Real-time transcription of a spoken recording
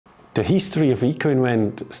The history of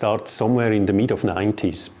ecoinvent starts somewhere in the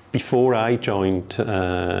mid-90s, before I joined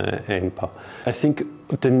EMPA. I think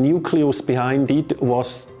the nucleus behind it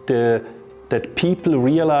was that people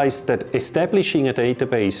realized that establishing a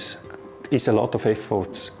database is a lot of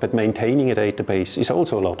efforts, but maintaining a database is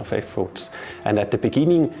also a lot of efforts. And at the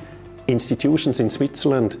beginning, institutions in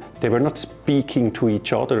Switzerland, they were not speaking to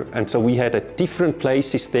each other, and so we had at different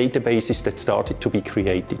places databases that started to be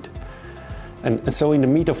created. And so in the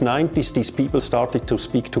mid-90s, these people started to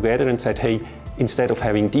speak together and said, hey, instead of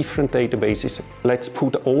having different databases, let's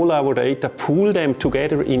put all our data, pool them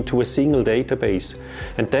together into a single database.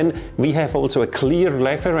 And then we have also a clear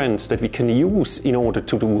reference that we can use in order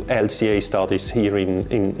to do LCA studies here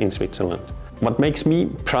in Switzerland. What makes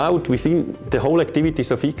me proud within the whole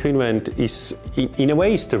activities of ecoinvent is, in a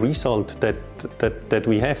way, is the result that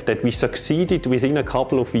we have, that we succeeded within a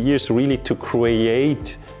couple of years really to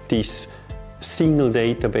create this single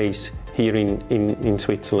database here in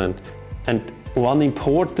Switzerland. And one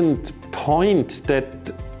important point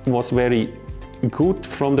that was very good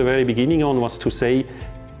from the very beginning on was to say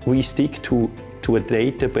we stick to a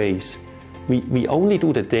database. We only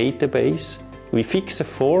do the database, we fix a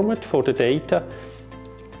format for the data,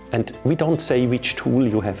 and we don't say which tool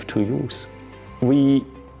you have to use.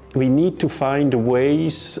 We need to find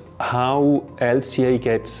ways how LCA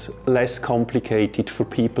gets less complicated for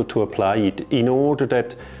people to apply it, in order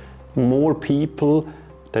that more people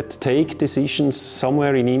that take decisions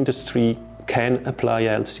somewhere in industry can apply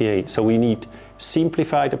LCA. So we need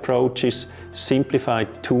simplified approaches,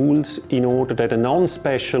 simplified tools, in order that a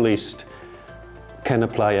non-specialist can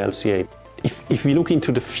apply LCA. If we look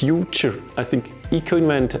into the future, I think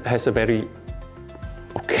ecoinvent has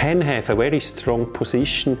can have a very strong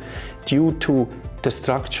position due to the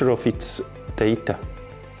structure of its data.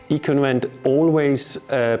 ecoinvent always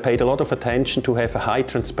paid a lot of attention to have a high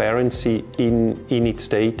transparency in its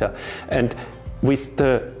data. And with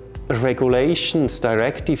the regulations,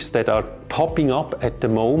 directives that are popping up at the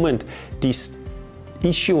moment, this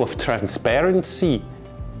issue of transparency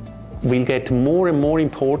will get more and more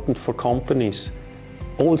important for companies.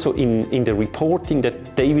 Also in the reporting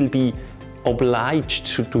that they will be obliged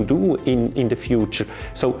to do in the future.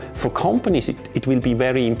 So for companies it will be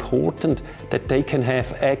very important that they can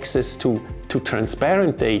have access to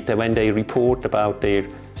transparent data when they report about their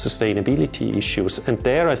sustainability issues. And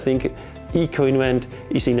there I think ecoinvent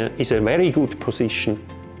is a very good position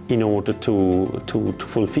in order to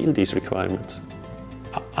fulfill these requirements.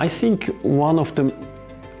 I think one of the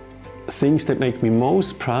things that make me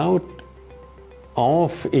most proud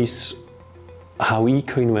of is how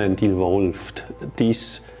ecoinvent evolved.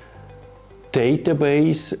 This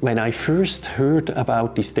database, when I first heard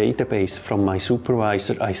about this database from my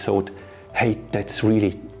supervisor, I thought, hey, that's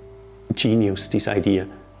really genius, this idea,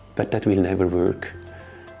 but that will never work.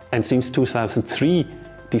 And since 2003,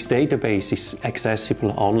 this database is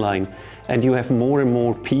accessible online, and you have more and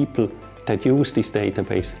more people that use this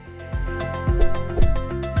database.